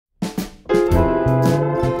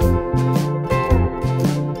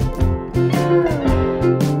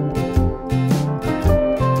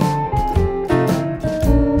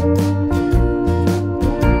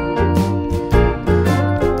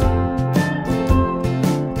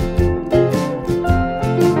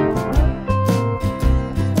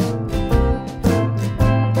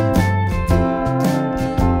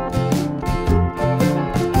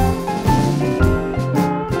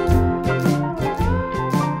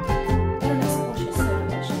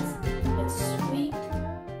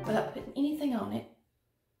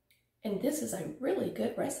And this is a really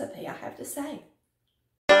good recipe, I have to say.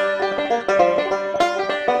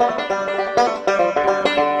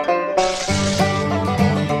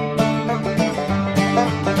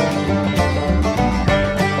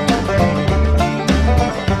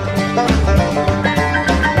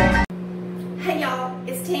 Hey y'all,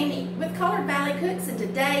 it's Tammy with Collard Valley Cooks, and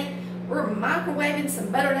today we're microwaving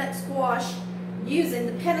some butternut squash using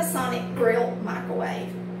the Panasonic grill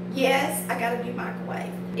microwave. Yes, I got a new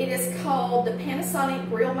microwave. It is called the Panasonic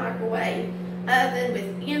grill microwave oven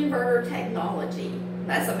with inverter technology.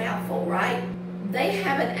 That's a mouthful, right? They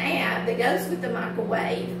have an app that goes with the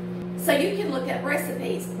microwave so you can look at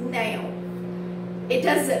recipes. Now, it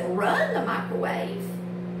doesn't run the microwave,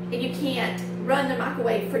 and you can't run the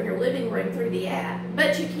microwave from your living room through the app,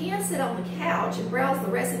 but you can sit on the couch and browse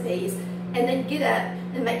the recipes and then get up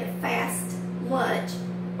and make a fast lunch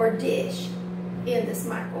or dish in this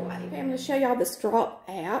microwave. Okay, I'm going to show y'all the Strop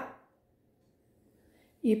app.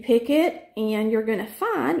 You pick it and you're going to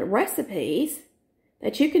find recipes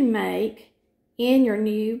that you can make in your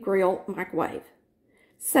new grill microwave.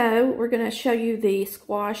 So we're going to show you the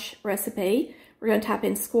squash recipe. We're going to type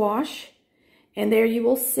in squash, and there you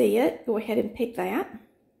will see it. Go ahead and pick that.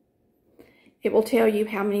 It will tell you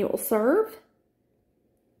how many it will serve,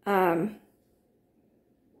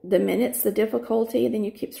 the minutes, the difficulty, and then you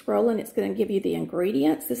keep scrolling. It's going to give you the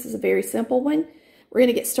ingredients. This is a very simple one. We're going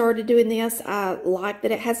to get started doing this. I like that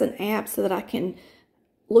it has an app so that I can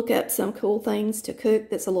look up some cool things to cook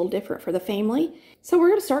that's a little different for the family. So we're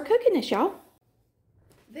going to start cooking this, y'all.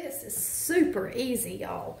 This is super easy,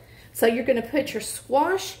 y'all. So you're going to put your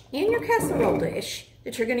squash in your casserole dish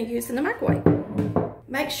that you're going to use in the microwave.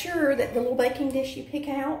 Make sure that the little baking dish you pick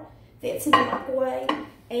out fits in the microwave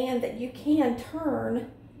and that you can turn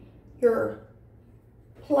your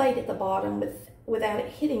plate at the bottom without it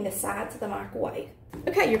hitting the sides of the microwave.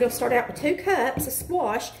 Okay, you're going to start out with 2 cups of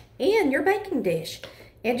squash in your baking dish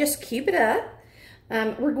and just cube it up.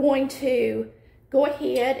 We're going to go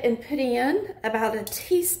ahead and put in about a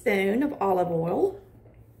teaspoon of olive oil.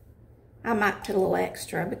 I might put a little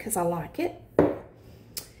extra because I like it.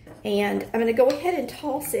 And I'm going to go ahead and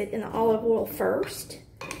toss it in the olive oil first,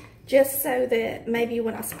 just so that maybe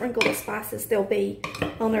when I sprinkle the spices, they'll be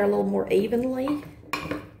on there a little more evenly.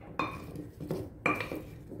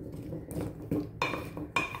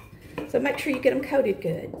 So make sure you get them coated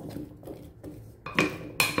good.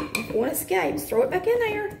 If one escapes, throw it back in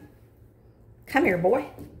there. Come here, boy.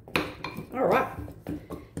 All right.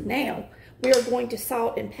 Now, we are going to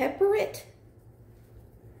salt and pepper it.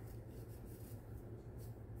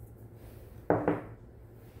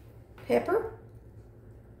 Pepper.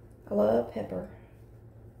 I love pepper.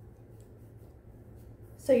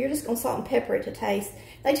 So you're just going to salt and pepper it to taste.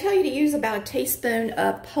 They tell you to use about a teaspoon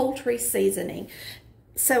of poultry seasoning.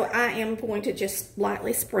 So I am going to just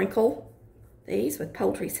lightly sprinkle these with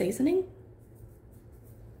poultry seasoning.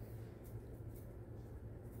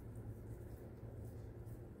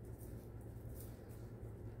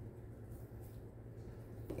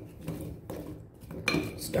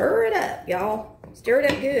 Stir it up, y'all. Stir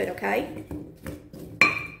it up good, okay?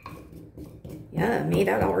 Yummy,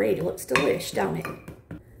 that already looks delish, don't it?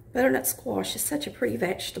 Butternut squash is such a pretty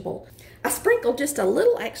vegetable. I sprinkled just a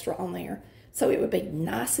little extra on there so it would be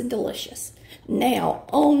nice and delicious. Now,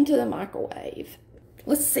 on to the microwave.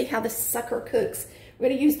 Let's see how this sucker cooks. We're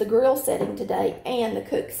going to use the grill setting today and the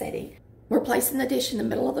cook setting. We're placing the dish in the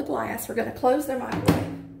middle of the glass. We're going to close the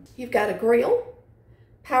microwave. You've got a grill,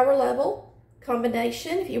 power level,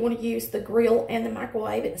 combination if you want to use the grill and the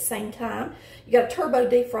microwave at the same time. You got a turbo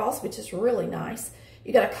defrost, which is really nice.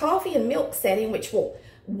 You got a coffee and milk setting, which will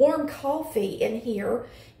warm coffee in here.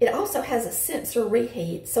 It also has a sensor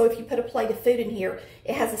reheat, so if you put a plate of food in here,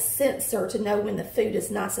 it has a sensor to know when the food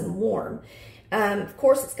is nice and warm. Of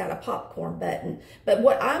course, it's got a popcorn button, but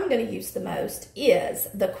what I'm going to use the most is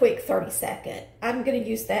the quick 30-second. I'm going to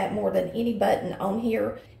use that more than any button on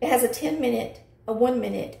here. It has a 10-minute, a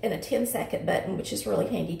 1-minute, and a 10-second button, which is really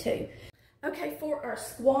handy too. Okay, for our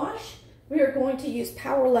squash, we are going to use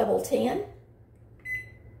power level 10.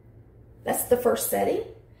 That's the first setting.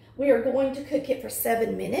 We are going to cook it for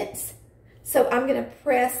 7 minutes. So I'm going to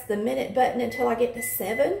press the minute button until I get to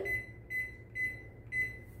 7.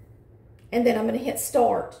 And then I'm going to hit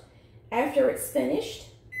start. After it's finished,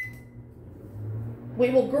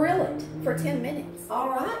 we will grill it for 10 minutes. All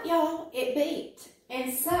right, y'all, it beeped.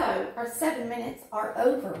 And so our 7 minutes are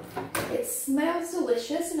over. It smells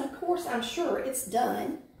delicious, and of course, I'm sure it's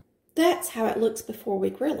done. That's how it looks before we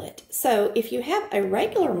grill it. So if you have a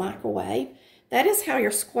regular microwave, that is how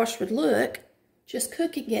your squash would look, just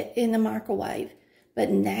cooking it in the microwave. But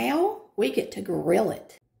now we get to grill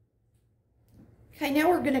it. Okay, now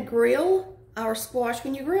we're gonna grill our squash.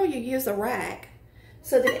 When you grill, you use a rack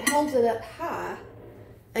so that it holds it up high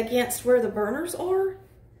against where the burners are.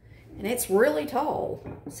 And it's really tall.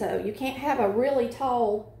 So you can't have a really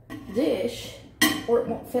tall dish or it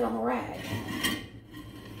won't fit on the rack.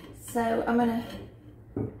 So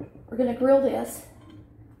we're gonna grill this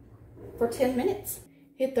for 10 minutes.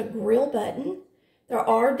 Hit the grill button. There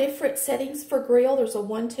are different settings for grill. There's a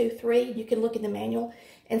 1, 2, 3. You can look in the manual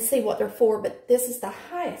and see what they're for, but this is the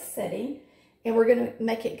highest setting, and we're gonna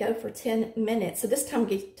make it go for 10 minutes. So this time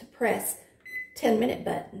we get to press 10-minute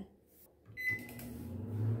button.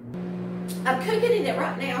 I'm cooking in it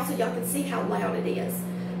right now so y'all can see how loud it is.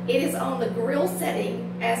 It is on the grill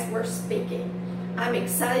setting as we're speaking. I'm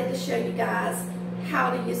excited to show you guys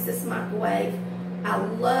how to use this microwave. I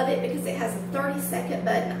love it because it has a 30-second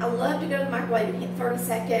button. I love to go to the microwave and hit 30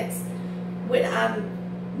 seconds when I'm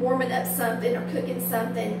warming up something or cooking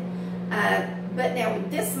something. But now with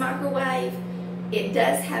this microwave, it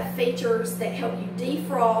does have features that help you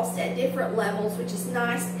defrost at different levels, which is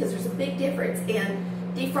nice because there's a big difference in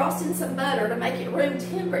defrosting some butter to make it room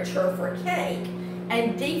temperature for a cake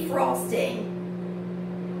and defrosting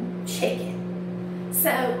chicken. So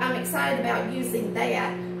I'm excited about using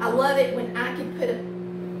that. I love it when I can put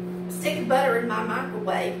a stick of butter in my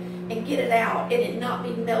microwave and get it out and it not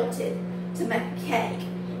be melted to make a cake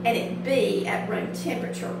and it be at room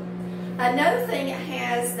temperature. Another thing it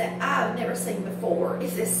has that I've never seen before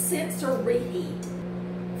is this sensor reheat.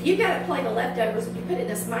 If you got a plate of leftovers and you put it in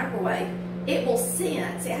this microwave, it will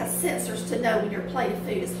sense, it has sensors to know when your plate of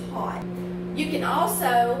food is hot. You can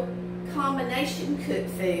also combination cook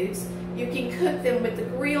foods. You can cook them with the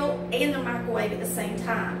grill and the microwave at the same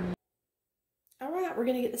time. All right, we're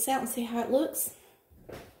gonna get this out and see how it looks.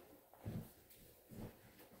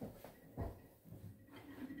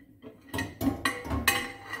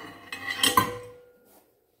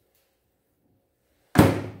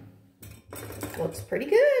 Looks pretty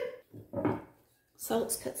good. So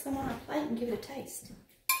let's cut some on our plate and give it a taste.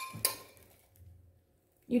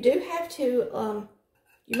 You do have to,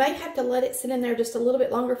 you may have to let it sit in there just a little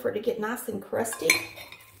bit longer for it to get nice and crusty.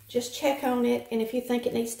 Just check on it, and if you think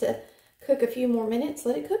it needs to cook a few more minutes,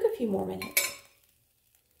 let it cook a few more minutes.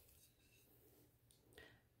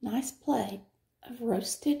 Nice plate of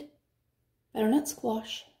roasted butternut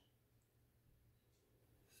squash.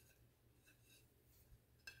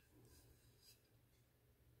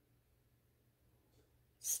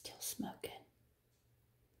 Still smoking.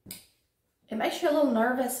 It makes you a little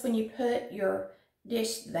nervous when you put your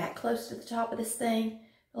dish that close to the top of this thing.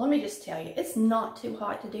 But let me just tell you, it's not too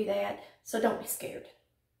hot to do that, so don't be scared.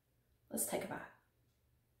 Let's take a bite.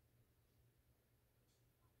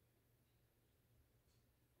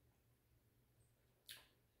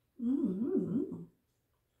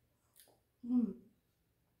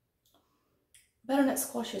 Butternut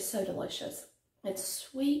squash is so delicious. It's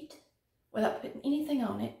sweet without putting anything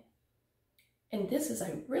on it. And this is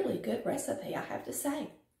a really good recipe, I have to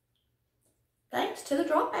say. Thanks to the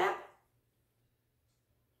Drop app.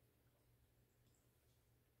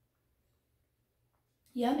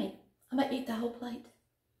 Yummy. I might eat the whole plate.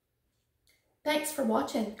 Thanks for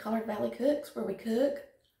watching Collard Valley Cooks, where we cook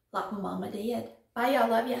like Mama did. Bye, y'all.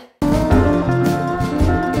 Love ya.